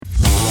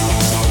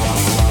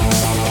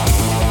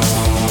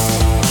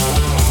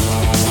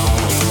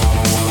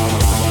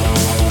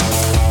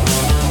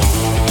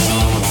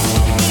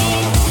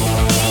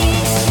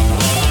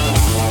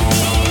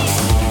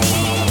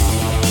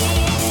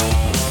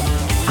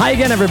Hi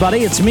again, everybody.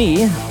 It's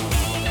me,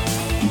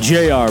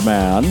 JR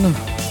Man.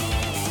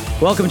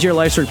 Welcome to your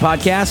Life's Work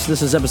Podcast.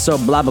 This is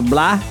episode blah, blah,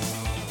 blah.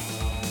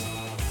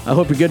 I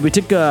hope you're good. We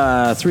took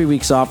 3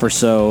 weeks off or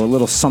so, a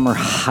little summer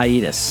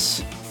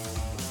hiatus.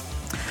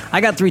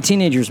 I got 3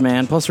 teenagers,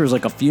 man. Plus there was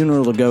like a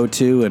funeral to go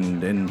to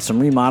and some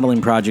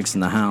remodeling projects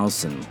in the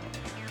house. And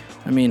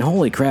I mean,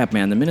 holy crap,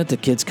 man. The minute the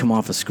kids come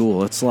off of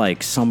school, it's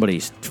like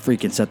somebody's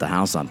freaking set the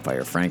house on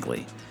fire,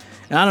 frankly.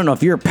 And I don't know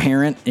if you're a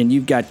parent and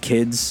you've got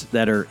kids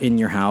that are in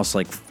your house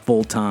like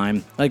full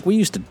time. Like we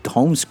used to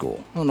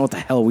homeschool. I don't know what the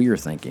hell we were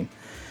thinking.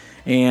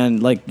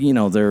 And like, you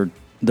know, they're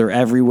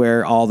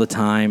everywhere all the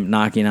time,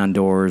 knocking on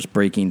doors,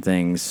 breaking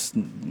things,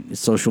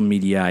 social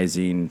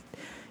mediaizing,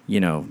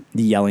 you know,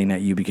 yelling at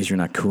you because you're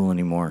not cool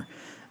anymore.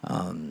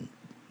 Oh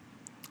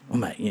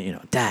my, you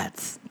know, Dad,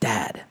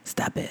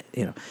 stop it.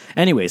 You know.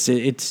 Anyways,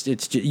 it's.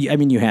 I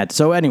mean, you had.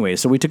 So anyway,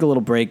 so we took a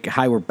little break.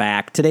 Hi, we're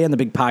back today on the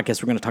big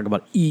podcast. We're going to talk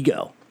about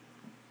ego,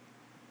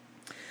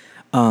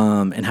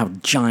 and how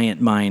giant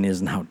mine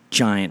is, and how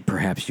giant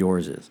perhaps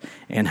yours is,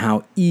 and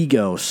how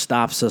ego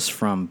stops us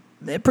from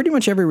pretty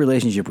much every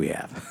relationship we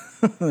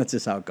have. That's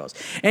just how it goes.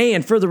 Hey,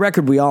 and for the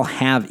record, we all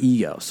have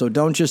ego, so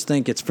don't just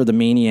think it's for the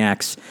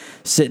maniacs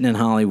sitting in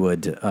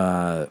Hollywood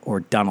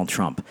or Donald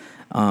Trump.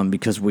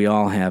 Because we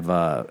all have,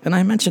 and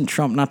I mentioned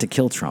Trump not to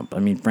kill Trump. I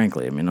mean,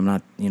 frankly, I'm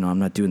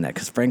not doing that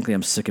because frankly,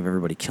 I'm sick of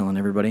everybody killing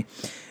everybody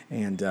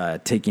and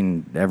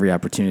taking every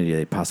opportunity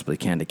they possibly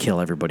can to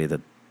kill everybody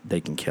that they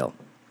can kill.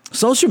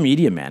 Social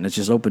media, man, it's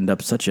just opened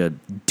up such a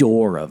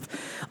door of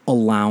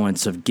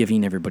allowance of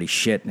giving everybody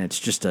shit, and it's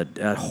just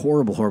a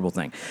horrible, horrible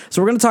thing.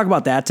 So we're going to talk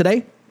about that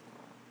today,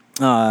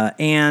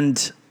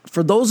 and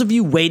for those of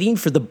you waiting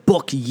for the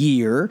book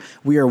year,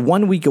 we are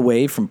 1 week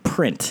away from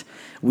print.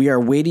 We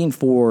are waiting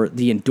for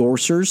the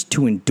endorsers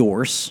to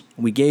endorse.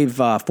 We gave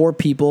 5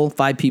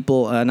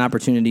 people an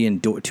opportunity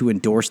to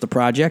endorse the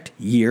project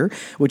year,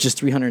 which is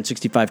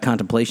 365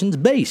 contemplations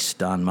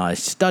based on my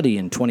study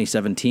in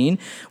 2017,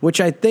 which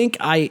I think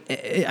I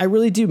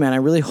really do, man. I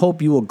really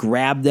hope you will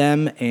grab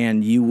them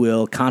and you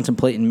will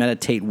contemplate and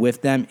meditate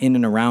with them in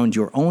and around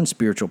your own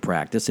spiritual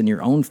practice and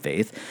your own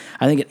faith.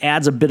 I think it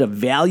adds a bit of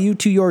value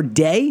to your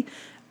day.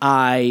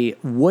 I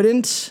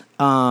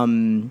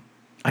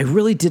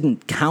really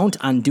didn't count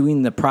on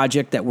doing the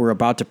project that we're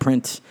about to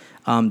print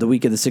the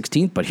week of the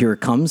 16th, but here it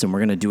comes, and we're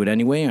going to do it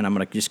anyway, and I'm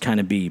going to just kind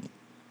of be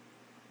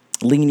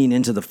leaning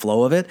into the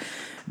flow of it.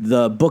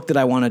 The book that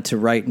I wanted to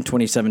write in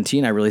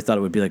 2017, I really thought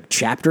it would be like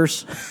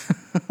chapters,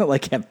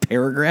 like have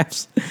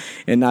paragraphs,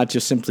 and not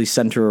just simply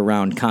center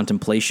around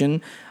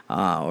contemplation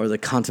or the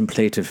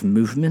contemplative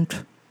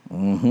movement.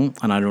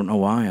 And I don't know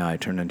why I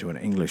turn into an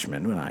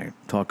Englishman when I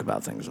talk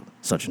about things of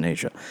such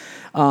nature.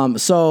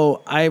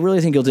 So I really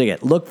think you'll dig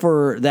it. Look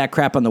for that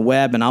crap on the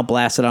web, and I'll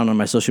blast it out on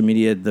my social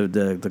media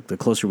the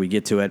closer we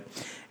get to it.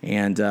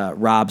 And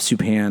Rob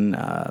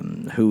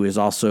Supan, who is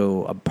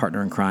also a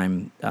partner in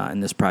crime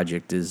in this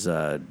project, is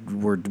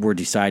we're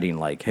deciding,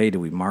 like, hey, do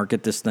we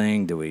market this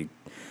thing? Do we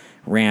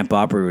ramp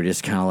up, or do we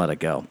just kind of let it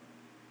go?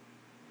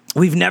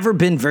 We've never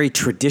been very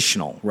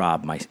traditional,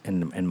 Rob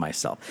and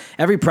myself.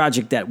 Every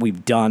project that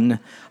we've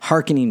done,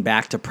 hearkening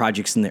back to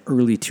projects in the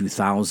early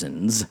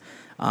 2000s,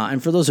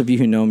 and for those of you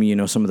who know me, you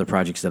know some of the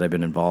projects that I've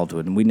been involved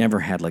with, and we never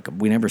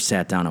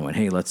sat down and went,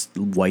 hey, let's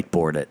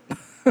whiteboard it.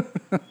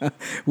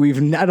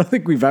 I don't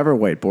think we've ever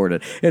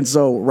whiteboarded. And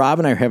so Rob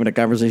and I were having a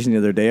conversation the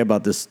other day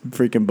about this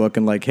freaking book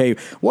and like, hey,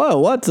 whoa,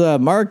 what's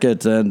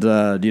market and,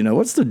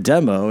 what's the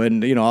demo?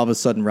 And, all of a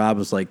sudden Rob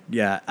was like,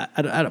 yeah,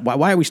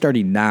 why are we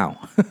starting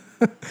now?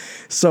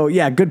 So,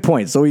 yeah, good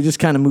point. So we just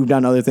kind of moved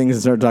on to other things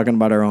and started talking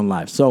about our own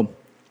lives. So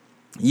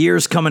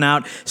year's coming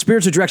out.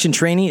 Spiritual Direction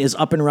Training is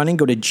up and running.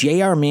 Go to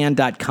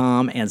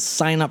jrman.com and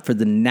sign up for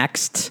the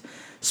next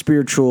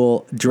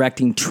spiritual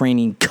directing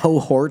training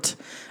cohort.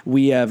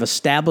 We have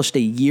established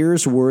a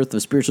year's worth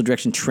of spiritual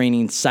direction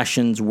training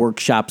sessions,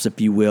 workshops,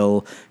 if you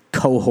will,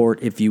 cohort,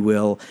 if you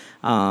will.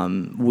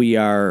 We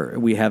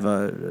have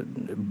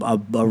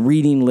a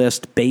reading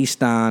list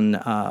based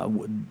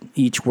on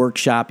each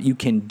workshop. You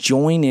can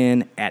join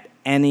in at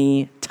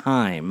any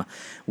time.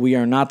 We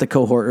are not the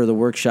cohort or the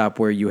workshop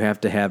where you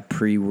have to have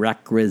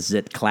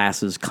prerequisite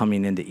classes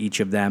coming into each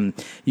of them.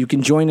 You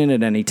can join in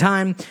at any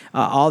time.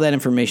 All that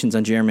information is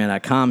on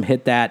jrman.com.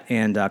 Hit that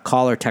and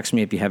call or text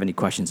me if you have any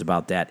questions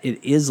about that.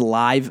 It is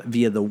live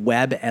via the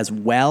web as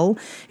well.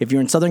 If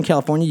you're in Southern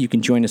California, you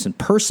can join us in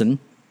person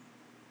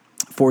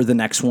for the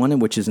next one,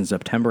 which is in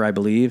September, I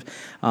believe.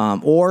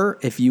 Or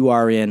if you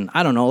are in,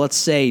 let's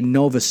say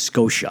Nova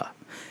Scotia,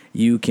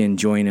 you can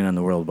join in on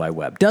the World Wide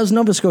Web. Does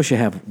Nova Scotia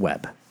have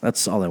web?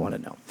 That's all I want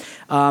to know.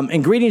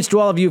 And greetings to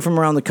all of you from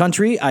around the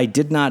country. I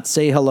did not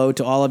say hello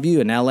to all of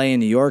you in LA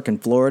and New York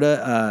and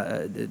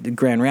Florida,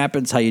 Grand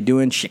Rapids. How you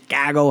doing?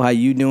 Chicago, how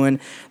you doing?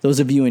 Those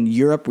of you in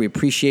Europe, we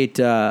appreciate.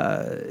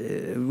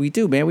 We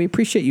do, man. We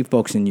appreciate you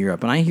folks in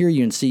Europe, and I hear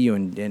you and see you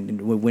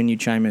and when you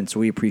chime in.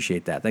 So we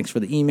appreciate that. Thanks for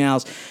the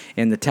emails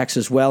and the texts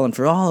as well, and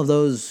for all of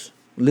those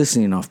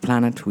listening off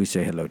planet, we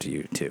say hello to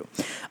you too.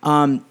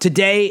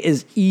 Today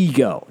is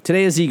ego.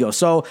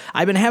 So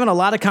I've been having a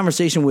lot of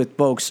conversation with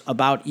folks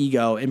about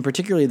ego, and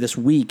particularly this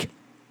week,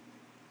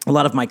 a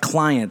lot of my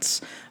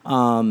clients,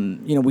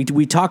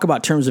 we talk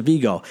about terms of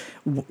ego.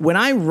 When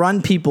I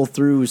run people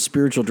through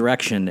spiritual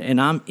direction,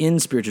 and I'm in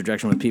spiritual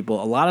direction with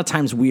people, a lot of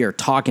times we are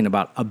talking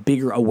about a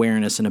bigger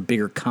awareness and a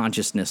bigger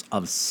consciousness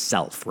of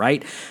self,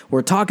 right?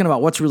 We're talking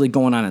about what's really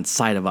going on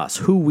inside of us,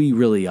 who we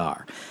really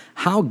are,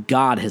 how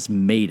God has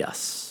made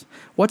us.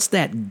 What's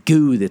that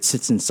goo that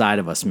sits inside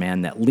of us,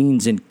 man, that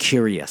leans in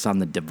curious on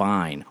the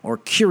divine or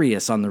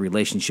curious on the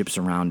relationships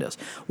around us?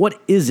 What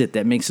is it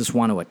that makes us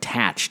want to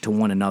attach to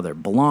one another,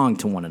 belong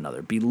to one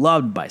another, be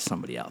loved by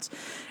somebody else?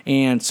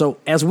 And so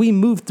as we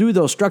move through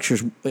those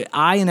structures,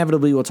 I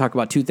inevitably will talk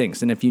about two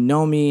things. And if you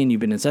know me and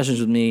you've been in sessions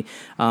with me,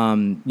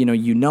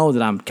 you know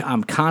that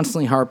I'm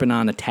constantly harping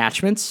on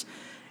attachments.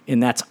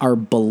 And that's our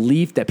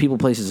belief that people,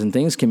 places, and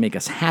things can make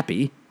us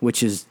happy,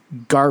 which is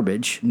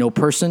garbage. No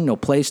person, no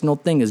place, no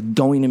thing is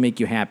going to make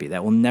you happy.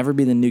 That will never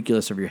be the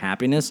nucleus of your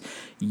happiness.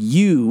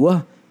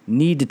 You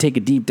need to take a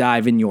deep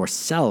dive in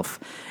yourself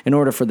in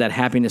order for that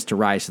happiness to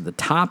rise to the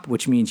top,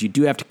 which means you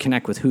do have to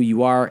connect with who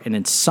you are, and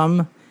in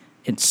some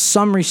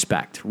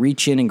respect,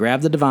 reach in and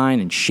grab the divine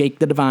and shake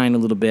the divine a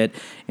little bit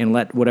and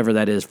let whatever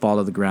that is fall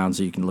to the ground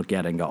so you can look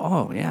at it and go,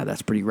 oh, yeah,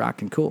 that's pretty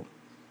rockin' cool.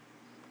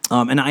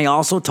 And I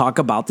also talk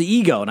about the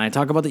ego, and I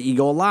talk about the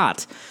ego a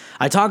lot.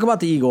 I talk about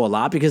the ego a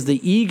lot because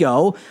the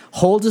ego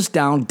holds us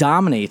down,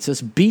 dominates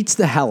us, beats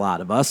the hell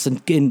out of us,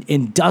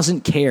 and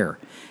doesn't care.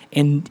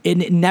 And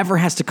it never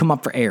has to come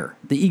up for air.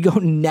 The ego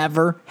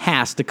never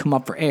has to come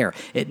up for air.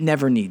 It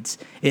never needs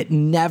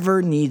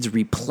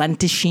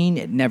replenishing.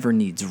 It never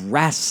needs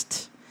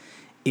rest.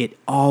 It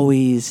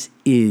always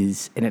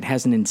is, and it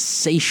has an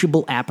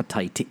insatiable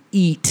appetite to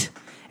eat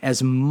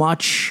as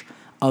much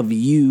of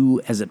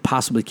you as it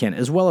possibly can,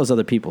 as well as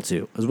other people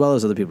too.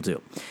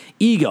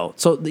 Ego.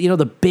 So,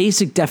 the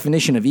basic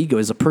definition of ego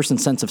is a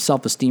person's sense of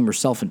self-esteem or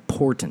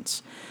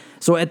self-importance.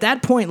 So at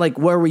that point, like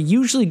where we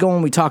usually go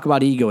when we talk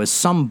about ego is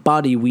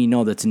somebody we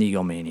know that's an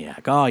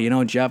egomaniac.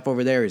 Oh, Jeff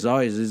over there, he's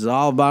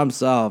all about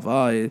himself.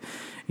 Oh,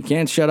 he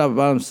can't shut up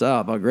about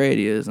himself, how great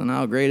he is and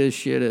how great his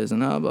shit is.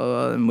 And, blah, blah,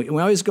 blah. And we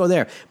always go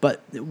there.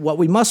 But what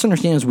we must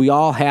understand is we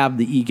all have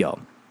the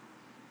ego.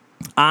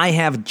 I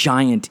have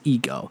giant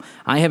ego.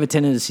 I have a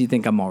tendency to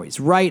think I'm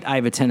always right. I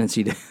have a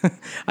tendency to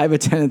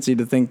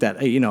think that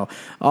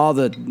all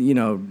the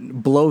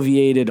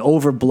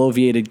over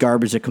bloviated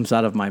garbage that comes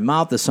out of my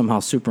mouth is somehow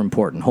super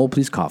important. Hold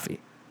please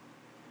coffee.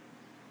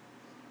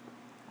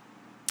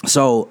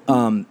 So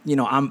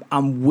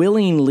I'm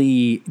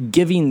willingly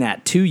giving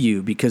that to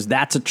you because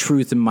that's a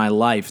truth in my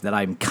life that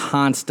I'm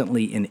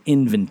constantly in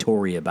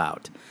inventory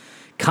about.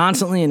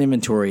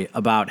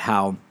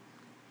 How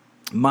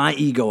my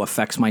ego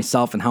affects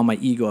myself and how my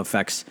ego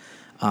affects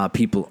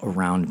people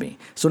around me.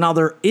 So now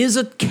there is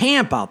a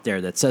camp out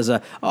there that says,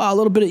 a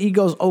little bit of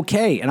ego is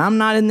okay, and I'm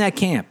not in that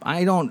camp.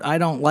 I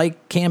don't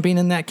like camping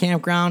in that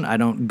campground. I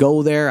don't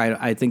go there.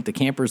 I think the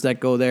campers that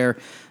go there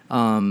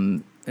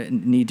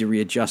need to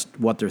readjust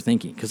what they're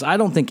thinking because I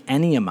don't think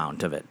any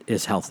amount of it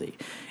is healthy.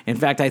 In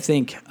fact, I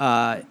think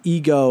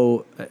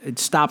ego it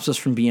stops us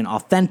from being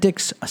authentic,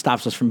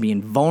 stops us from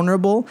being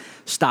vulnerable,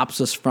 stops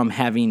us from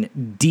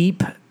having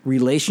deep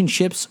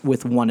relationships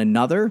with one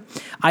another.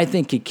 I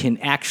think it can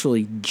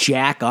actually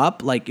jack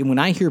up. Like when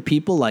I hear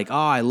people like, oh,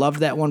 I love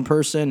that one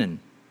person and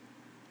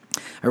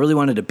I really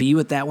wanted to be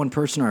with that one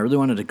person, or I really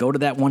wanted to go to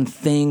that one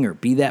thing or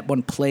be that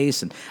one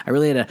place, and I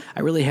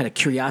really had a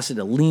curiosity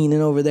to lean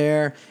in over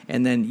there,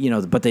 and then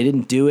but they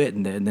didn't do it,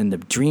 and then the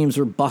dreams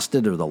were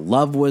busted, or the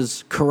love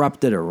was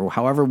corrupted, or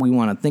however we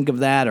want to think of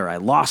that, or I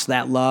lost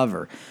that love,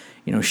 or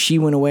she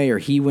went away or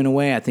he went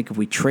away. I think if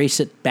we trace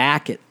it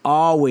back, it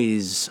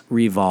always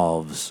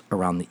revolves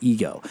around the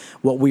ego.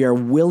 What we are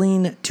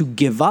willing to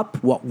give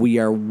up, what we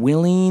are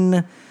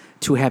willing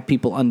to have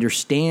people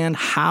understand,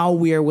 how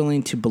we are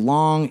willing to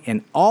belong,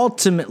 and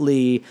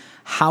ultimately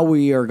how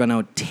we are going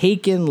to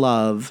take in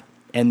love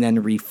and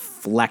then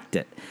reflect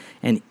it.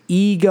 And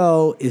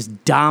ego is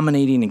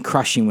dominating and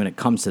crushing when it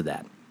comes to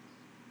that.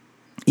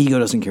 Ego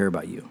doesn't care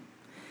about you.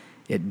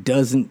 It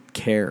doesn't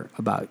care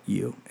about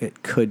you.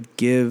 It could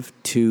give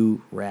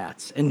two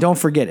rats. And don't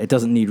forget, it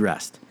doesn't need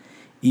rest.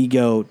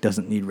 Ego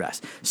doesn't need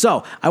rest.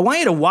 So I want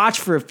you to watch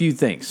for a few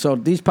things. So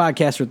these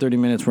podcasts are 30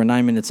 minutes. We're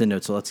 9 minutes into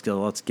it. So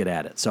let's get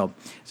at it. So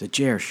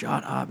Jer,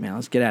 shut up, man.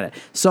 Let's get at it.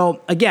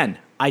 So again,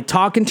 I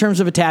talk in terms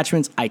of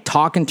attachments. I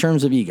talk in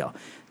terms of ego.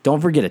 Don't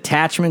forget,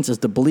 attachments is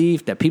the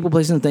belief that people,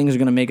 places, and things are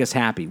going to make us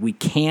happy. We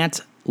can't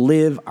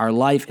live our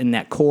life in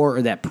that core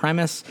or that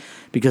premise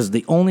because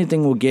the only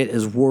thing we'll get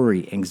is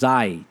worry,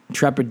 anxiety,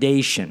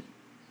 trepidation,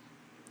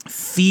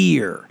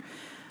 fear,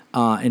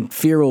 and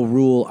fear will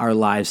rule our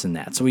lives in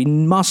that. So we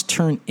must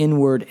turn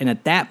inward, and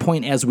at that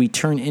point, as we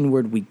turn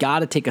inward, we got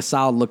to take a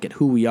solid look at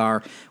who we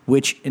are,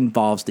 which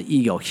involves the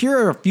ego. Here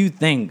are a few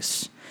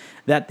things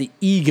that the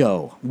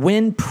ego,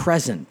 when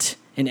present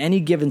in any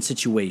given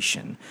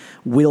situation,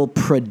 will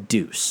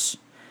produce.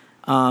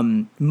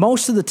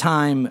 Most of the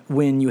time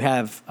when you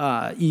have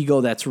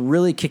ego that's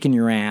really kicking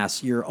your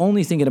ass, you're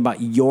only thinking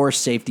about your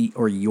safety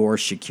or your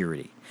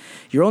security.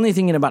 You're only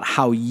thinking about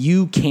how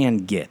you can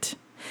get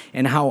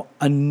and how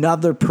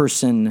another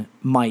person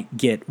might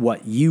get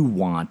what you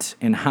want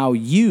and how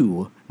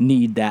you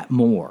need that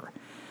more.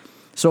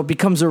 So it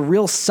becomes a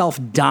real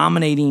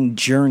self-dominating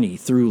journey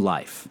through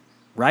life,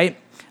 right?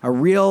 A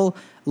real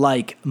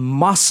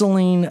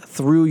muscling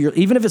through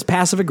even if it's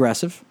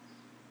passive-aggressive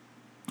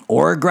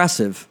or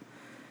aggressive,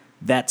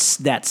 that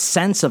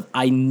sense of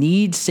I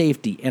need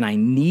safety and I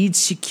need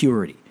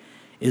security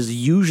is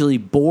usually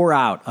bore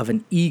out of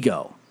an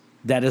ego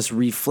that is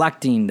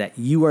reflecting that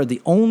you are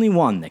the only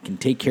one that can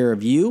take care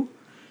of you.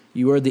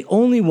 You are the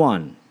only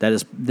one that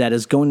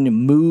is going to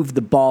move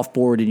the ball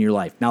forward in your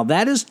life. Now,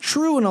 that is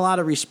true in a lot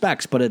of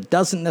respects, but it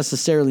doesn't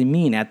necessarily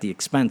mean at the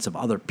expense of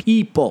other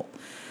people.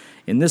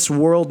 In this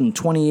world in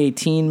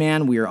 2018,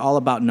 man, we are all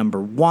about number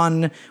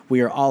one.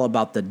 We are all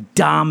about the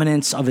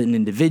dominance of an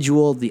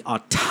individual, the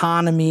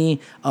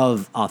autonomy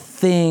of a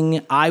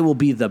thing. I will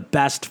be the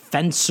best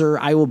fencer.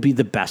 I will be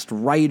the best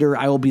writer.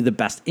 I will be the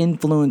best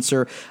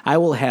influencer. I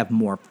will have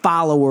more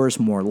followers,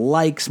 more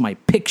likes. My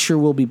picture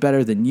will be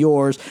better than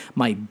yours.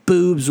 My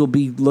boobs will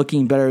be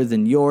looking better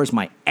than yours.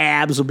 My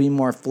abs will be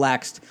more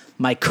flexed.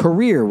 My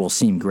career will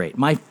seem great.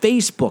 My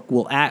Facebook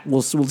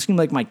will seem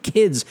like my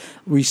kids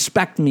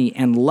respect me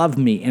and love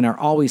me and are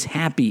always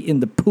happy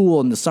in the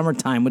pool in the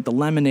summertime with the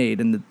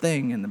lemonade and the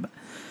thing and the.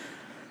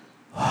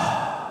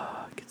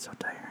 It gets so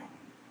tiring.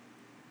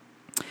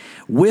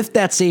 With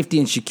that safety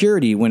and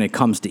security, when it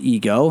comes to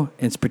ego,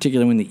 and it's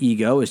particularly when the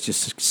ego is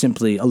just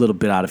simply a little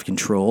bit out of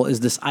control,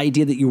 is this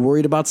idea that you're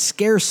worried about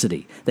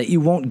scarcity, that you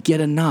won't get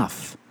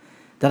enough,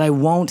 that I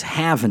won't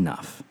have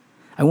enough.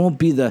 I won't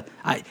be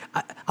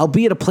I'll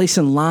be at a place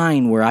in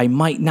line where I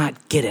might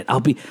not get it.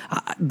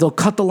 They'll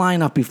cut the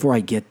line up before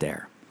I get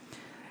there.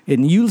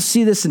 And you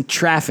see this in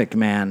traffic,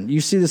 man. You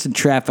see this in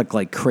traffic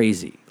like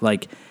crazy.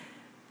 Like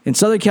in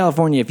Southern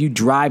California, if you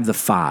drive the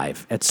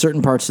 5 at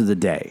certain parts of the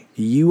day,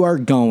 you are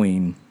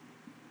going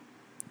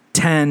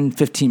 10,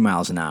 15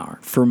 miles an hour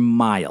for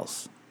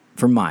miles.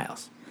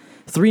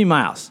 3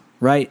 miles,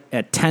 right?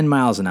 At 10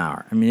 miles an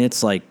hour. I mean,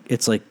 it's like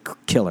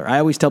killer. I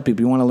always tell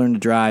people, you want to learn to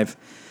drive,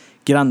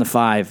 get on the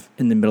 5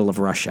 in the middle of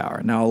rush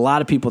hour. Now, a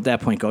lot of people at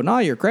that point go, no,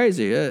 you're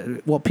crazy.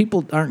 Well,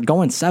 people aren't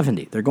going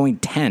 70. They're going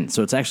 10.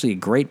 So it's actually a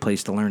great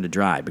place to learn to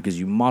drive because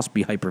you must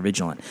be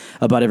hypervigilant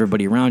about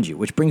everybody around you,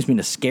 which brings me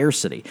to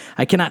scarcity.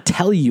 I cannot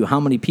tell you how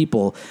many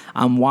people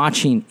I'm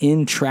watching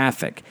in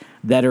traffic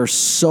that are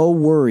so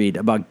worried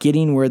about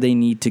getting where they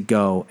need to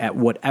go at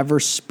whatever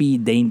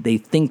speed they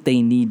think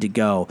they need to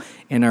go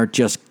and are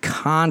just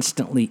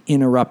constantly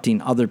interrupting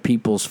other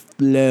people's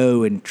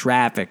flow in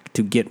traffic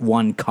to get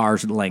one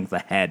car's length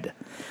ahead.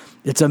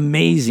 It's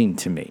amazing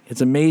to me.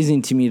 It's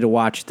amazing to me to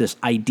watch this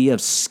idea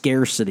of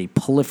scarcity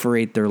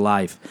proliferate their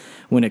life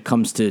when it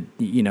comes to,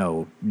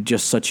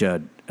 just such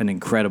an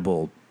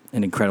incredible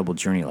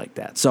journey like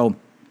that. So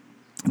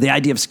the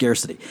idea of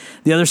scarcity.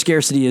 The other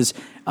scarcity is,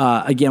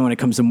 again, when it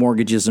comes to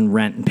mortgages and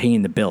rent and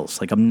paying the bills.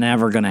 Like, I'm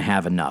never going to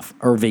have enough.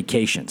 Or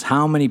vacations.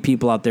 How many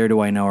people out there do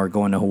I know are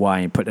going to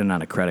Hawaii and putting it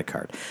on a credit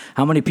card?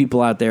 How many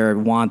people out there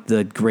want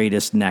the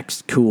greatest,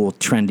 next, cool,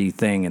 trendy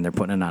thing and they're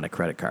putting it on a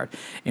credit card?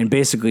 And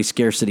basically,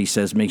 scarcity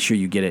says make sure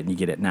you get it and you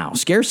get it now.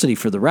 Scarcity,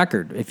 for the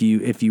record, if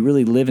you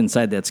really live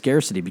inside that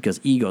scarcity because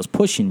ego's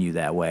pushing you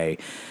that way,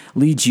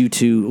 leads you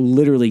to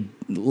literally,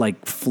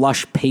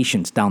 flush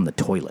patience down the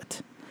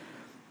toilet.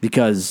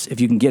 Because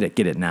if you can get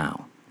it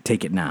now.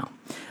 Take it now.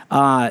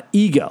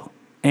 Ego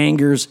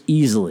angers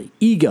easily.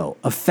 Ego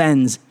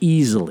offends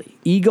easily.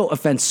 Ego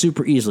offends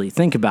super easily.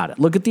 Think about it.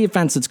 Look at the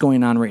offense that's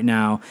going on right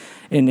now.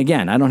 And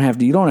again,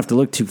 you don't have to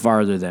look too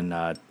farther than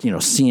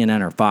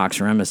CNN or Fox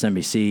or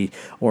MSNBC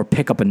or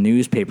pick up a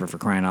newspaper, for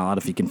crying out loud,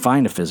 if you can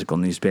find a physical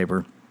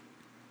newspaper,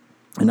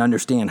 and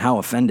understand how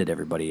offended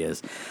everybody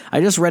is. I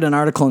just read an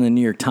article in the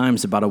New York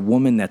Times about a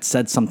woman that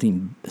said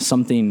something.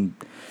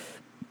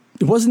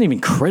 It wasn't even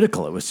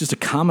critical. It was just a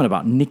comment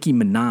about Nicki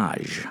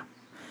Minaj.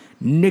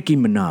 And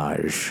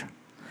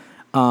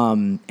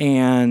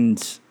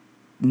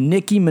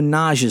Nicki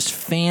Minaj's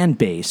fan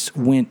base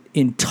went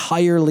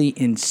entirely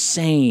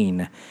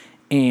insane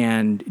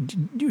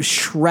and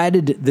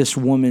shredded this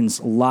woman's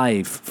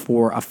life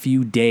for a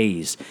few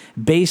days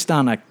based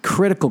on a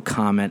critical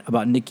comment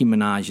about Nicki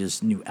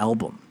Minaj's new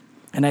album.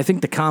 And I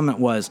think the comment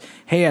was,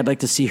 hey, I'd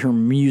like to see her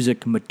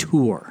music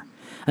mature.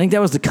 I think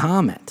that was the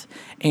comment.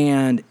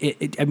 And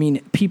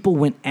people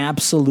went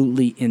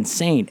absolutely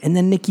insane. And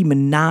then Nicki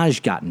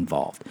Minaj got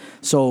involved.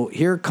 So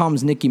here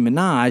comes Nicki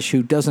Minaj,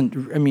 who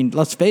doesn't,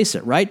 let's face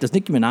it, right? Does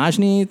Nicki Minaj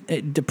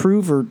need to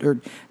prove or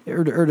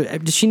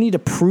does she need to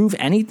prove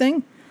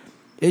anything?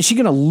 Is she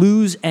going to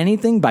lose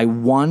anything by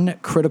one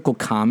critical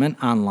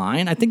comment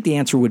online? I think the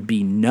answer would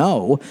be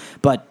no.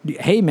 But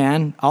hey,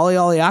 man, ollie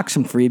ollie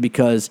Oxenfree,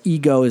 because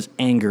ego is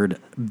angered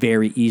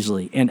very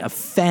easily. And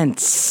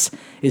offense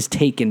is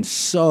taken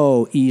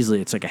so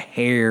easily. It's like a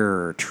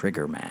hair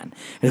trigger, man.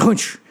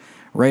 It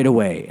right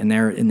away, and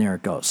there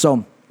it goes.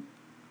 So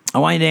I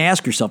want you to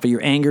ask yourself, are you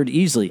angered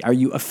easily? Are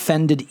you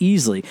offended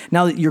easily?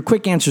 Now, your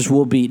quick answers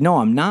will be, no,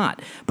 I'm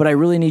not. But I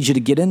really need you to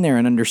get in there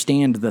and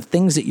understand the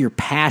things that you're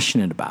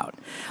passionate about.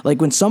 Like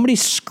when somebody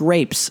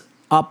scrapes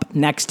up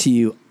next to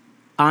you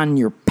on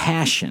your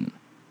passion,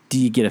 do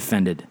you get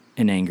offended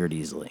and angered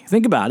easily?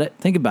 Think about it.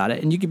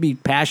 And you can be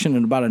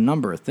passionate about a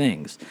number of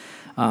things.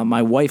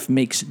 My wife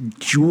makes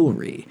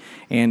jewelry.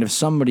 And if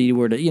somebody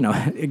were to,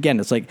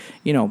 again, it's like,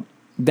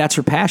 that's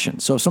her passion.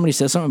 So if somebody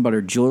says something about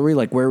her jewelry,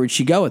 like where would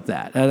she go with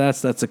that?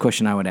 That's the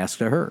question I would ask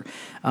to her.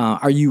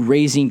 Are you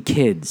raising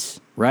kids,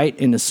 right?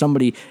 And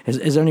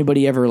has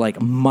anybody ever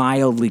like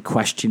mildly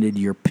questioned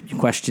your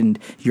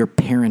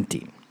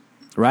parenting,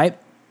 right?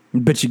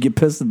 But you get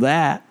pissed at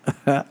that.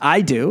 I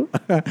do.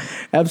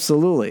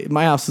 Absolutely.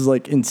 My house is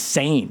like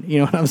insane. You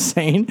know what I'm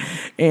saying?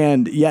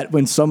 And yet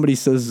when somebody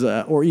says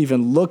or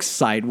even looks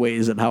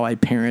sideways at how I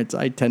parent,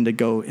 I tend to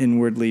go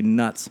inwardly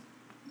nuts.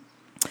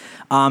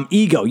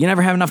 Ego. You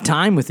never have enough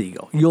time with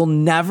ego. You'll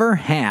never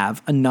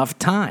have enough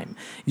time.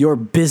 Your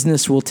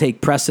business will take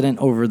precedent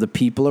over the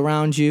people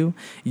around you.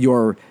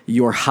 Your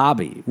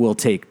hobby will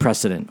take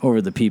precedent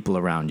over the people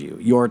around you.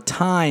 Your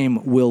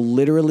time will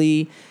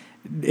literally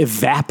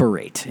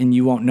evaporate, and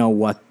you won't know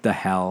what the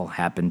hell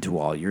happened to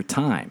all your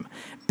time.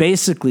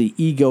 Basically,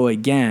 ego,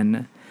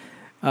 again,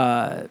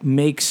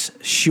 makes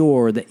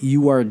sure that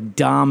you are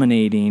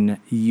dominating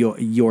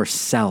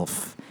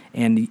yourself.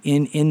 And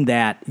in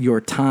that,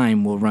 your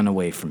time will run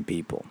away from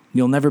people.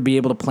 You'll never be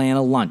able to plan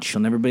a lunch.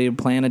 You'll never be able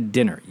to plan a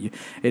dinner.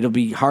 It'll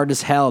be hard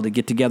as hell to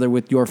get together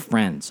with your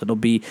friends. It'll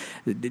be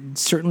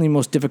certainly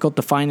most difficult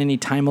to find any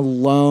time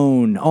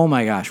alone. Oh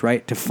my gosh,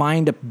 right? To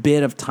find a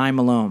bit of time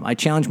alone. I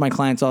challenge my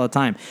clients all the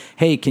time.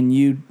 Hey, can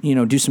you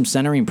do some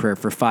centering prayer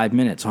for 5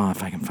 minutes? Oh,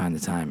 if I can find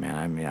the time, man.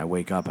 I mean, I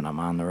wake up and I'm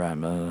on the right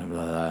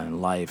in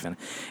life. And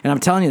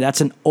I'm telling you,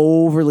 that's an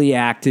overly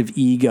active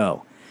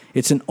ego.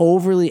 It's an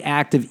overly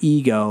active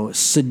ego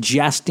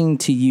suggesting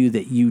to you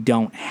that you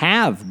don't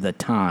have the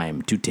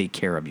time to take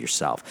care of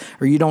yourself,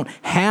 or you don't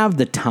have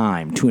the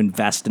time to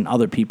invest in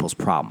other people's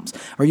problems,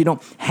 or you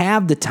don't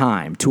have the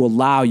time to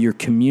allow your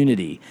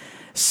community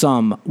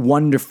some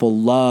wonderful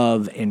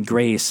love and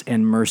grace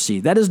and mercy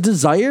that is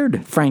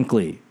desired,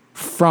 frankly,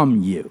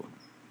 from you.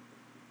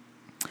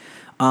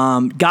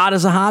 God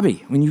is a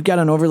hobby. When you've got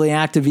an overly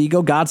active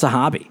ego, God's a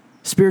hobby.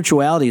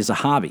 Spirituality is a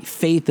hobby.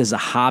 Faith is a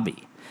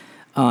hobby.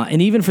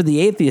 And even for the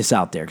atheists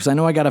out there, because I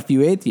know I got a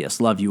few atheists,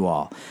 love you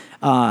all,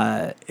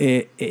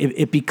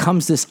 it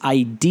becomes this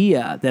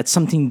idea that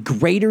something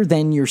greater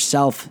than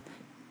yourself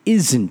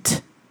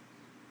isn't,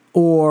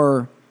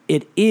 or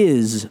it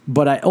is,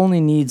 but it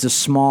only needs a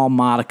small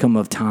modicum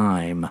of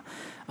time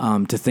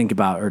to think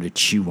about or to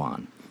chew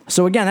on.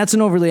 So again, that's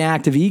an overly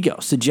active ego,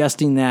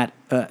 suggesting that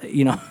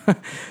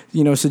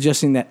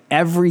suggesting that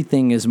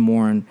everything is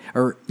more,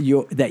 or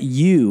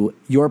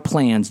your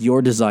plans,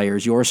 your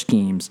desires, your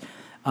schemes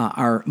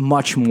are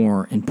much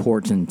more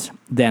important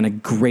than a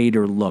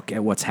greater look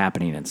at what's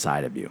happening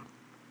inside of you.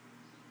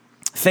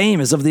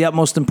 Fame is of the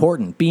utmost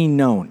importance. Being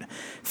known.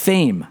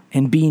 Fame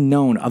and being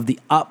known of the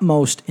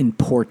utmost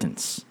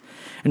importance.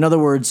 In other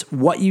words,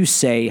 what you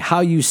say, how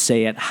you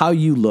say it, how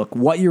you look,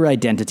 what your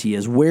identity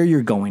is, where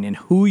you're going, and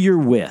who you're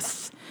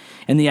with.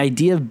 And the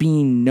idea of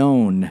being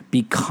known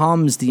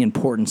becomes the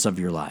importance of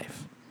your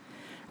life.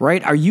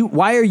 Right?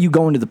 Why are you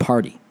going to the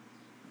party?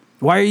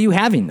 Why are you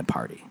having the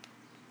party?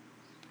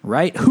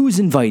 Right? Who's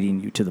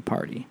inviting you to the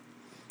party?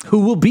 Who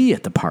will be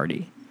at the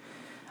party?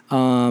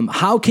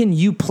 How can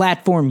you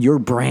platform your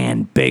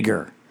brand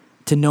bigger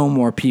to know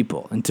more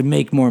people and to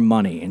make more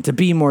money and to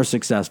be more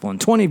successful and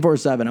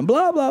 24/7 and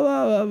blah, blah,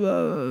 blah, blah,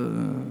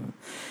 blah.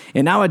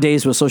 And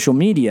nowadays with social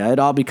media, it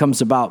all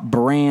becomes about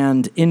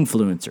brand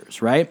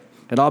influencers, right?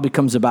 It all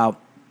becomes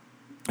about,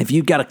 if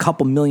you've got a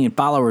couple million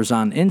followers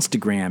on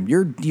Instagram,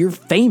 you're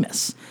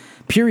famous,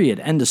 period,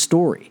 end of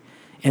story.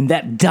 And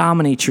that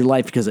dominates your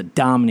life because it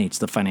dominates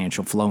the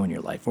financial flow in your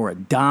life, or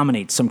it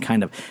dominates some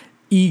kind of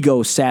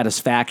ego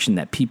satisfaction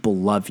that people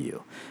love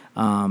you.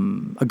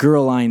 A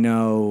girl I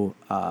know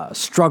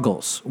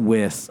struggles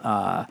with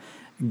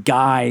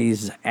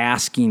guys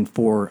asking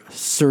for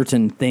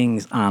certain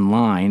things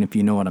online, if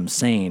you know what I'm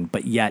saying,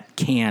 but yet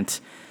can't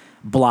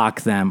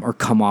block them or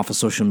come off of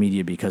social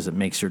media because it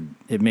makes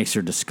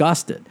her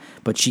disgusted.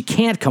 But she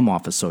can't come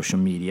off of social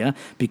media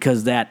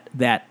because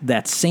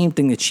that same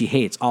thing that she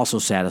hates also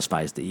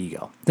satisfies the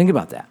ego. Think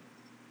about that.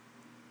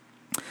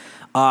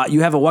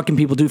 You have a what can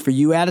people do for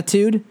you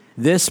attitude.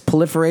 This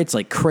proliferates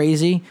like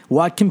crazy.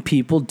 What can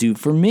people do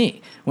for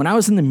me? When I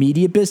was in the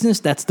media business,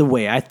 that's the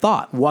way I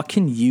thought. What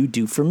can you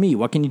do for me?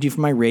 What can you do for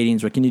my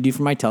ratings? What can you do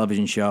for my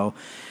television show?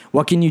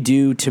 What can you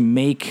do to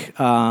make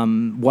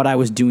what I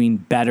was doing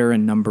better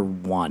and number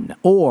one?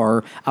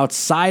 Or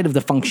outside of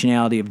the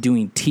functionality of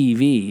doing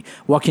TV,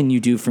 what can you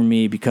do for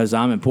me because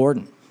I'm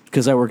important?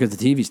 Because I work at the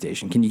TV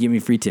station. Can you give me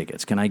free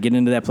tickets? Can I get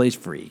into that place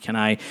free? Can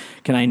I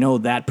know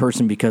that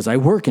person because I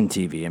work in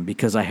TV and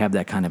because I have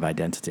that kind of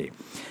identity?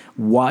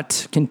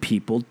 What can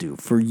people do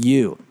for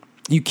you?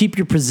 You keep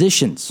your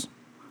positions.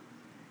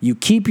 You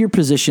keep your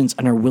positions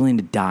and are willing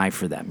to die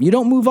for them. You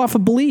don't move off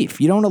of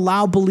belief. You don't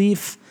allow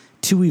belief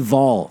to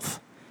evolve.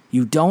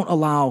 You don't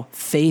allow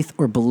faith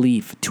or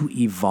belief to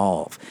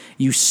evolve.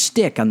 You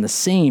stick on the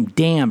same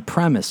damn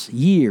premise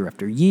year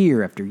after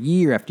year after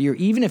year after year,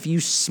 even if you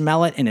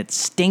smell it and it's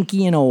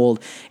stinky and old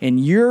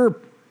and you're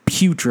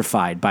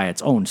putrefied by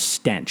its own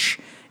stench.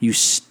 You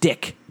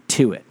stick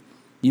to it.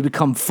 You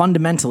become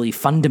fundamentally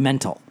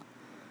fundamental.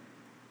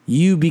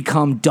 You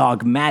become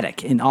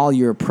dogmatic in all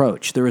your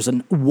approach. There is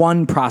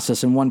one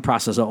process and one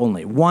process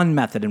only, one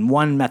method and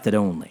one method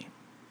only.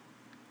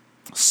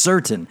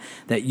 Certain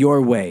that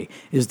your way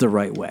is the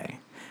right way.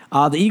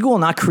 The ego will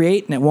not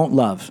create and it won't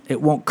love.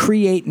 It won't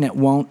create and it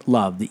won't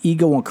love. The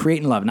ego won't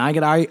create and love. Now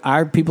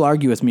people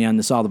argue with me on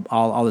this all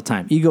the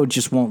time. Ego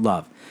just won't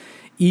love.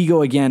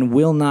 Ego, again,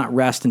 will not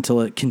rest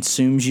until it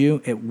consumes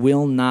you. It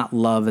will not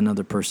love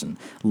another person.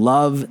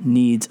 Love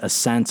needs a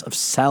sense of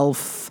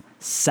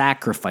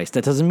self-sacrifice.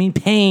 That doesn't mean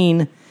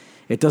pain.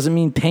 It doesn't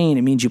mean pain.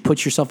 It means you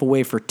put yourself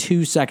away for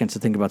 2 seconds to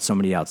think about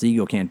somebody else. The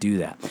ego can't do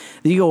that.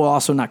 The ego will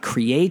also not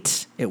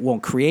create. It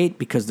won't create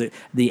because the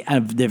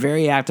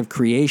very act of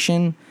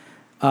creation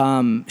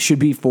should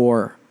be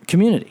for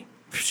community.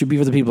 Should be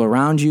for the people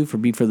around you, for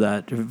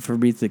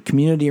the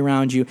community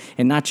around you,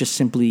 and not just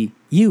simply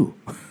you.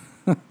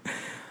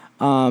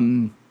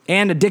 And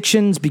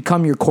addictions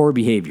become your core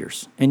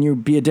behaviors, and you'll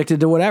be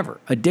addicted to whatever.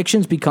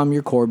 Addictions become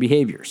your core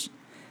behaviors.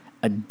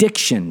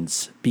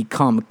 Addictions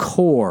become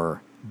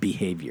core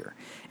behavior.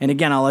 And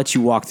again, I'll let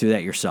you walk through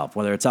that yourself,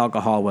 whether it's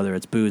alcohol, whether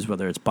it's booze,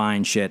 whether it's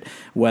buying shit,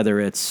 whether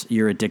it's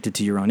you're addicted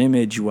to your own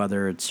image,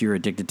 whether it's you're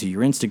addicted to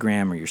your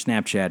Instagram or your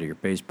Snapchat or your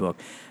Facebook,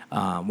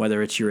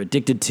 whether it's you're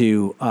addicted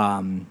to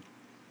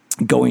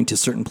going to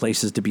certain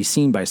places to be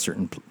seen by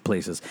certain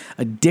places.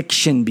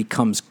 Addiction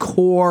becomes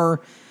core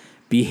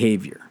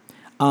behavior.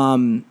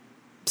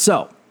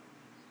 So,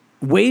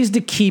 ways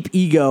to keep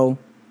ego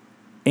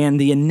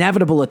and the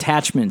inevitable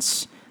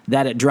attachments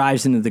that it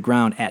drives into the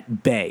ground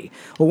at bay.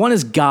 Well, one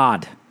is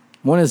God.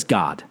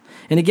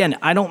 And again,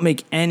 I don't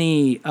make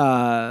any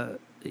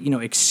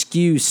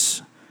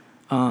excuse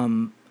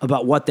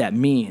about what that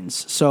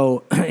means.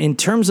 So in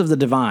terms of the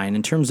divine,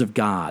 in terms of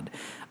God,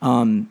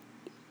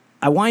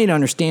 I want you to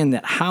understand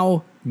that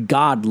how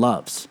God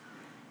loves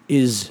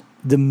is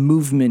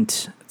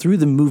through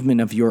the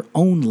movement of your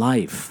own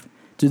life,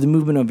 to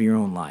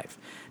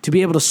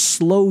be able to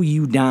slow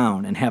you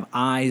down and have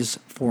eyes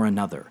for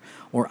another,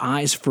 or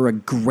eyes for a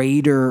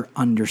greater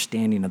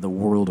understanding of the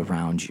world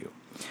around you,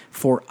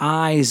 for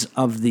eyes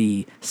of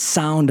the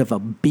sound of a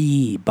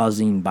bee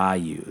buzzing by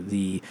you,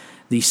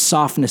 the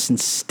softness and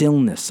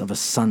stillness of a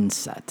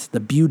sunset, the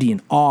beauty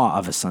and awe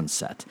of a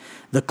sunset,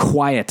 the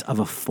quiet of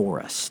a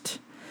forest,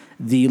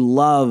 the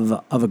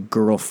love of a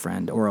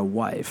girlfriend or a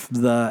wife,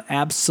 the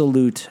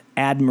absolute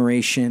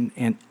admiration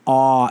and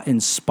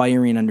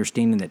awe-inspiring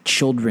understanding that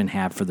children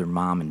have for their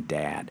mom and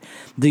dad,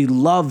 the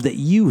love that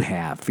you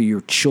have for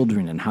your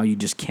children and how you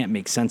just can't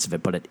make sense of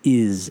it, but it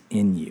is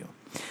in you.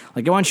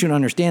 Like, I want you to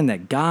understand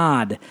that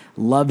God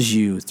loves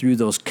you through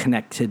those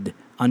connected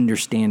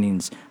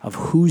understandings of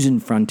who's in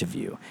front of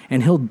you,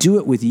 and he'll do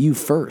it with you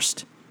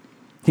first.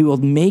 He will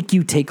make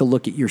you take a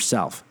look at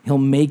yourself. He'll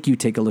make you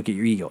take a look at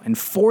your ego. And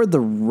for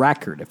the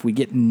record, if we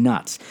get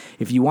nuts,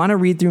 if you want to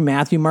read through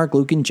Matthew, Mark,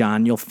 Luke, and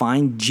John, you'll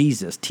find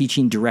Jesus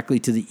teaching directly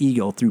to the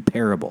ego through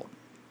parable.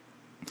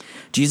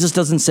 Jesus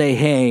doesn't say,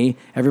 hey,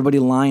 everybody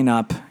line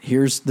up.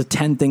 Here's the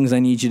 10 things I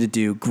need you to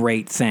do.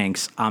 Great,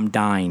 thanks. I'm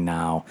dying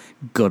now.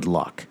 Good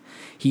luck.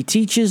 He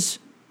teaches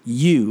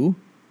you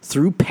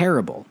through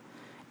parable,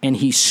 and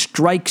he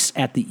strikes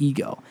at the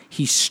ego.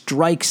 He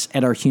strikes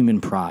at our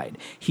human pride.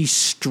 He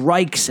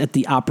strikes at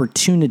the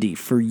opportunity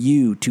for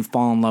you to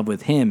fall in love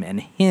with him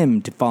and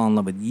him to fall in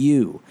love with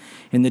you.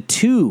 And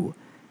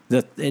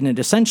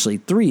essentially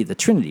three, the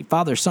Trinity,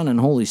 Father, Son, and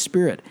Holy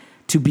Spirit,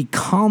 to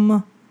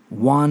become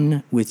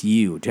one with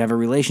you, to have a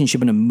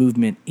relationship and a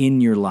movement in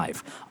your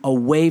life,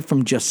 away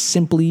from just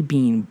simply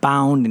being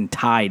bound and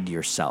tied to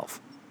yourself.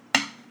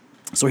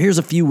 So here's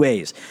a few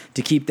ways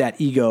to keep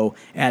that ego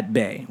at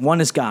bay. One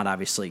is God,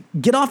 obviously.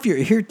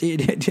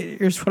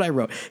 Here's what I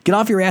wrote. Get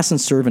off your ass and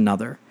serve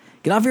another.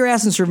 Get off your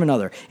ass and serve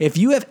another. If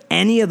you have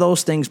any of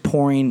those things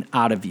pouring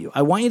out of you,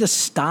 I want you to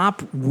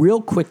stop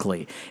real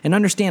quickly and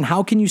understand,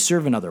 how can you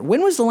serve another?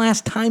 When was the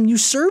last time you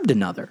served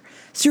another?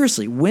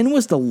 Seriously, when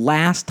was the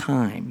last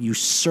time you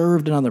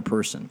served another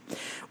person?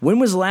 When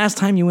was the last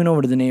time you went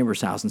over to the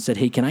neighbor's house and said,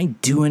 hey, can I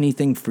do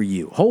anything for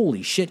you?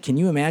 Holy shit, can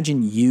you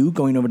imagine you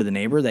going over to the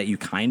neighbor that you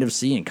kind of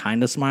see and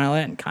kind of smile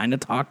at and kind of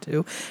talk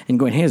to and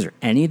going, hey, is there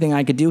anything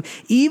I could do?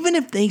 Even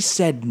if they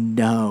said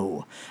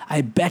no,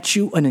 I bet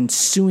you an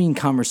ensuing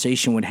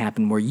conversation would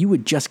happen where you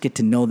would just get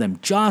to know them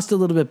just a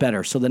little bit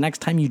better. So the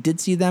next time you did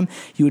see them,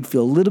 you would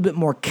feel a little bit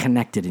more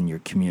connected in your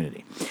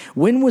community.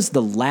 When was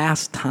the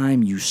last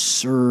time you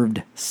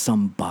served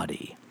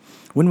somebody?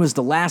 When was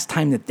the last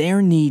time that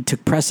their need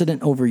took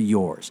precedent over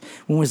yours?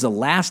 When was the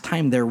last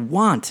time their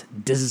want,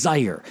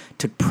 desire,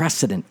 took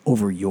precedent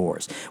over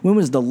yours? When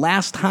was the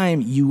last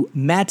time you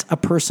met a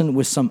person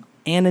with some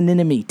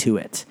anonymity to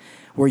it,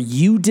 where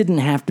you didn't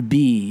have to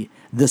be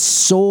the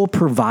sole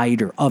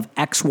provider of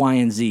X, Y,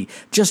 and Z.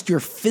 Just your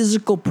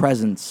physical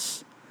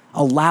presence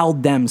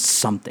allowed them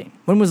something.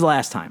 When was the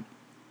last time?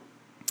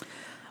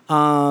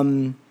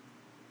 I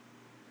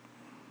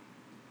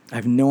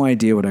have no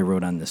idea what I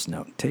wrote on this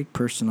note. Take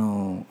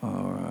personal...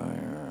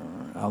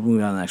 I'll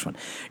move on to the next one.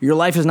 Your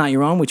life is not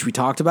your own, which we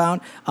talked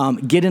about.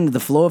 Get into the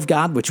flow of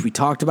God, which we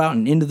talked about.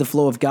 And into the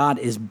flow of God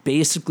is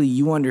basically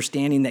you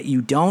understanding that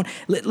you don't...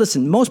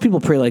 Listen, most people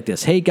pray like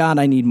this. Hey, God,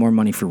 I need more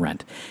money for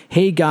rent.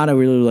 Hey, God, I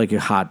really like a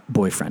hot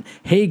boyfriend.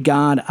 Hey,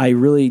 God, I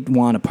really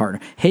want a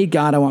partner. Hey,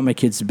 God, I want my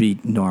kids to be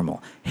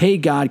normal. Hey,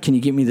 God, can you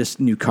get me this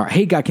new car?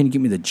 Hey, God, can you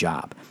get me the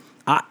job?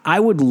 I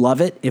would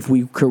love it if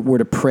we were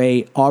to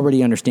pray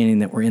already understanding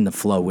that we're in the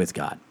flow with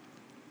God.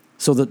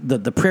 So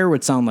the prayer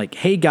would sound like,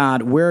 hey,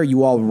 God, where are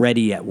you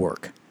already at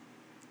work?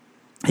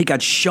 Hey,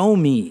 God, show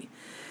me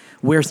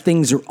where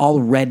things are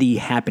already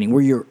happening,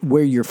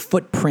 where your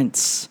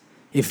footprints,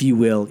 if you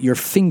will, your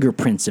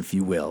fingerprints, if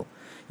you will,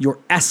 your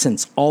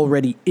essence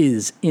already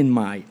is in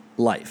my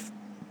life.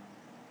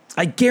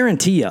 I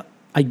guarantee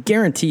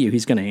you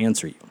he's going to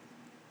answer you.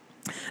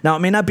 Now, it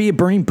may not be a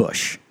burning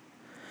bush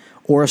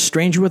or a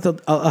stranger with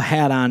a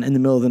hat on in the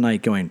middle of the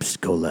night going,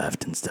 go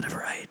left instead of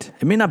right.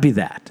 It may not be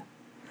that.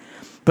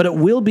 But it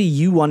will be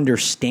you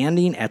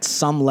understanding at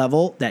some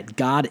level that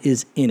God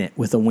is in it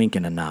with a wink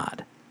and a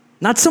nod.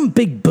 Not some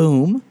big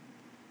boom.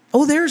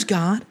 Oh, there's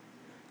God.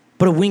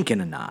 But a wink and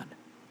a nod.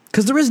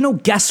 Because there is no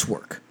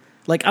guesswork.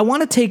 Like, I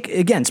want to take,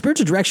 again,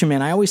 spiritual direction,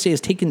 man, I always say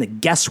is taking the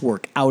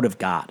guesswork out of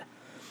God.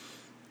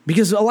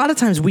 Because a lot of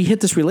times we hit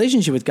this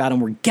relationship with God and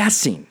we're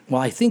guessing.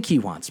 Well, I think he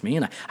wants me,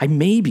 and I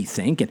maybe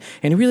think, and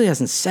he really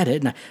hasn't said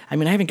it. And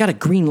I haven't got a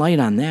green light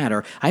on that,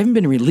 or I haven't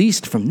been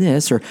released from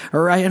this, or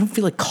I don't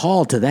feel like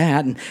called to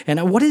that.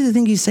 And what do you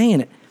think he's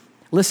saying?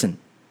 Listen,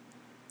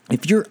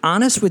 if you're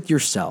honest with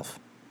yourself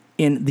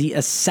in the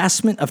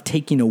assessment of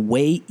taking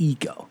away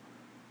ego,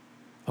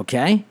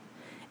 okay,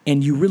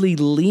 and you really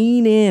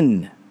lean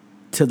in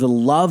to the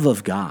love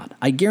of God,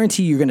 I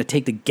guarantee you're going to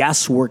take the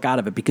guesswork out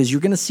of it because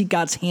you're going to see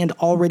God's hand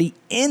already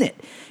in it.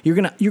 You're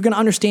going to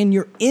understand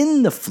you're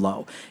in the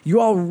flow. You're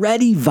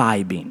already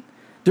vibing.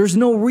 There's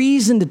no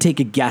reason to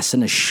take a guess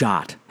and a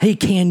shot. Hey,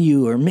 can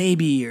you, or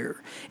maybe,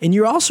 and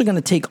you're also going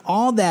to take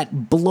all that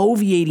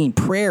bloviating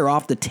prayer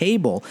off the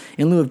table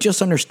in lieu of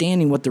just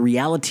understanding what the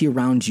reality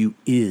around you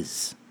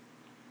is.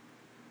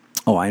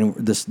 Oh, I know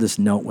this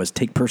note was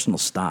take personal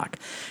stock.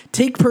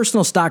 Take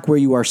personal stock where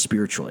you are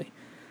spiritually.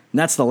 And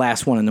that's the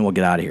last one, and then we'll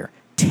get out of here.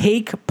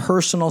 Take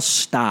personal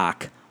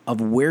stock of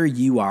where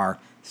you are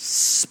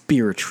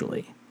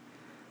spiritually.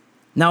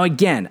 Now,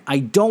 again, I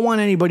don't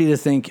want anybody to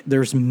think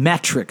there's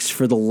metrics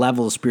for the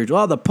level of spiritual.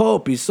 Oh, the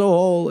Pope, he's so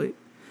holy.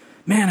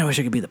 Man, I wish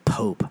I could be the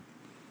Pope.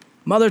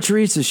 Mother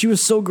Teresa, she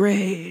was so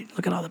great.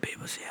 Look at all the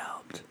people she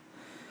helped.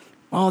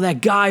 Oh,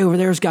 that guy over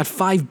there's got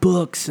 5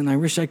 books, and I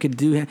wish I could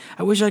do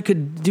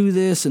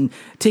this and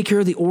take care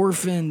of the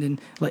orphan.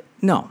 And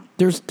no,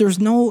 there's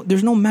no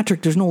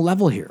metric, there's no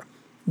level here.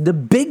 The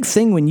big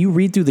thing when you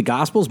read through the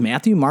Gospels,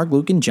 Matthew, Mark,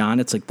 Luke, and John,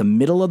 it's like the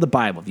middle of the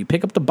Bible. If you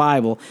pick up the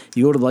Bible,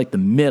 you go to like the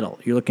middle.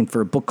 You're looking for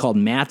a book called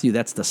Matthew.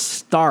 That's the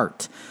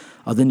start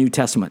of the New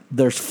Testament.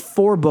 There's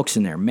 4 books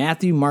in there,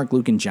 Matthew, Mark,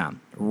 Luke, and John.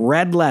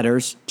 Red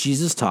letters,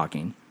 Jesus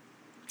talking.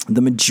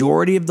 The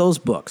majority of those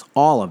books,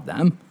 all of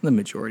them,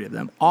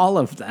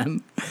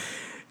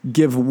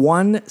 give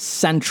one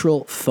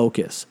central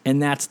focus,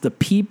 and that's the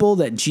people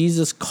that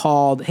Jesus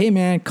called, hey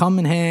man, come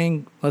and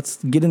hang,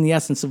 let's get in the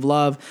essence of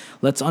love,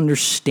 let's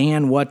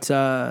understand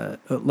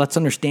let's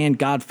understand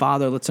God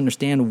Father, let's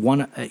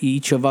understand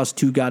each of us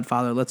to God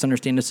Father, let's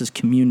understand this as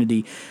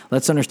community,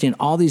 let's understand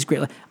all these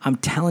great, I'm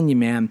telling you,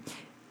 man,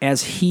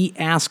 as he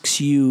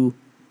asks you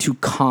to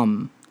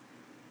come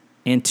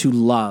and to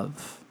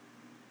love,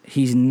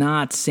 he's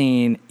not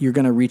saying you're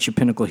going to reach a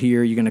pinnacle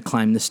here, you're going to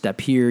climb this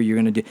step here,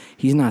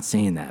 he's not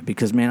saying that.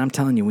 Because, man, I'm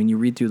telling you, when you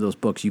read through those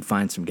books, you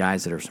find some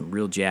guys that are some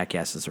real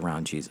jackasses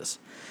around Jesus.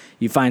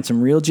 You find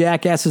some real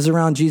jackasses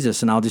around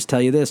Jesus, and I'll just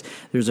tell you this.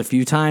 There's a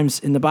few times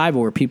in the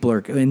Bible where people are,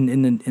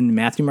 in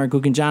Matthew, Mark,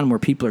 Luke, and John, where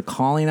people are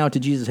calling out to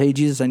Jesus, hey,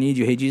 Jesus, I need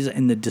you, hey, Jesus.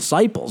 And the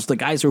disciples, the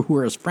guys who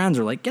are his friends,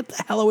 are like, get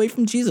the hell away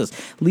from Jesus.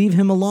 Leave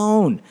him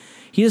alone.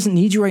 He doesn't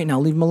need you right now.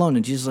 Leave him alone.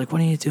 And Jesus is like,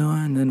 what are you doing?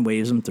 And then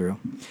waves him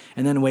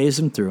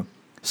through.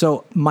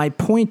 So my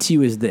point to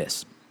you is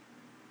this.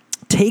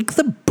 Take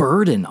the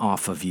burden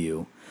off of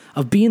you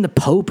of being the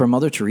Pope or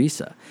Mother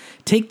Teresa.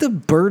 Take the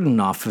burden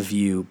off of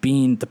you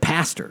being the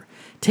pastor.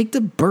 Take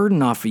the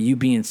burden off of you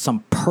being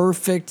some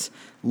perfect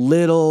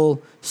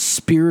little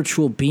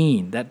spiritual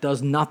being that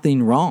does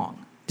nothing wrong.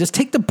 Just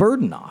take the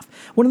burden off.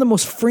 One of the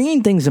most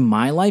freeing things in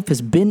my life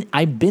has been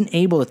I've been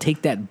able to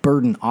take that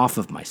burden off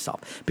of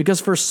myself.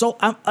 Because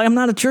I'm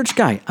not a church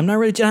guy. I'm not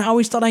ready. I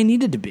always thought I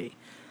needed to be.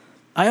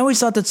 I always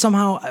thought that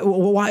somehow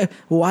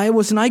why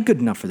wasn't I good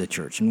enough for the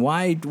church, and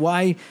why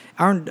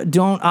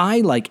don't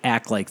I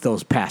act like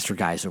those pastor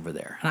guys over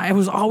there? And I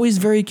was always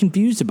very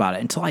confused about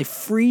it until I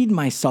freed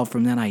myself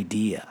from that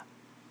idea.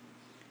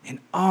 And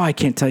I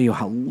can't tell you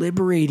how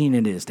liberating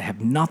it is to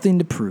have nothing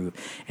to prove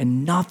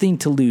and nothing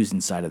to lose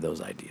inside of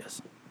those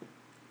ideas.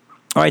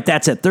 All right,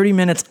 that's it. 30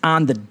 minutes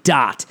on the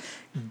dot.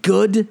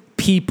 Good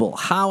people,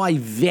 how I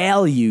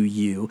value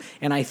you,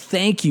 and I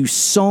thank you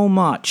so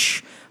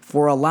much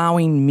for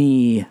allowing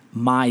me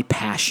my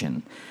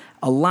passion,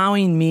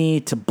 allowing me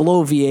to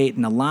bloviate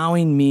and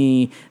allowing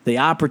me the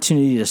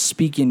opportunity to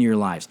speak in your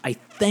lives. I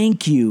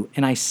thank you,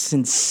 and I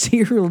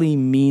sincerely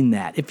mean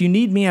that. If you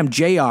need me, I'm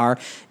JR,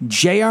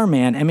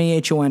 JRMan,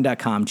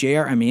 MAHON.com,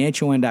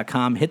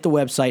 JRMAHON.com. Hit the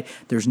website.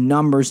 There's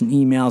numbers and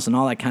emails and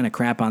all that kind of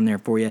crap on there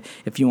for you.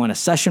 If you want a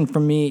session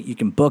from me, you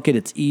can book it.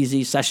 It's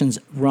easy. Sessions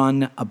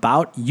run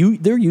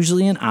they're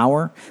usually an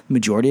hour. The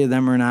majority of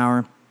them are an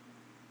hour.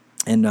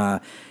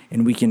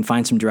 And we can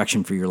find some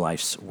direction for your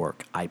life's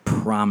work. I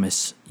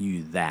promise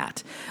you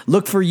that.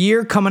 Look for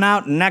Year coming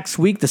out next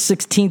week, the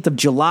 16th of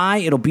July.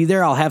 It'll be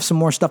there. I'll have some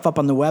more stuff up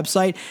on the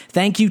website.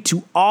 Thank you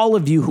to all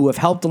of you who have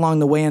helped along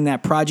the way in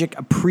that project.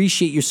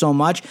 Appreciate you so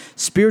much.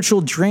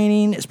 Spiritual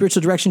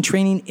direction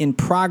training in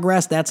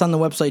progress. That's on the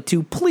website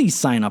too. Please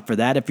sign up for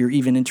that if you're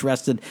even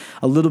interested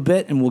a little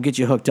bit, and we'll get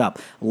you hooked up.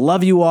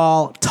 Love you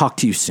all. Talk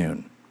to you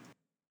soon.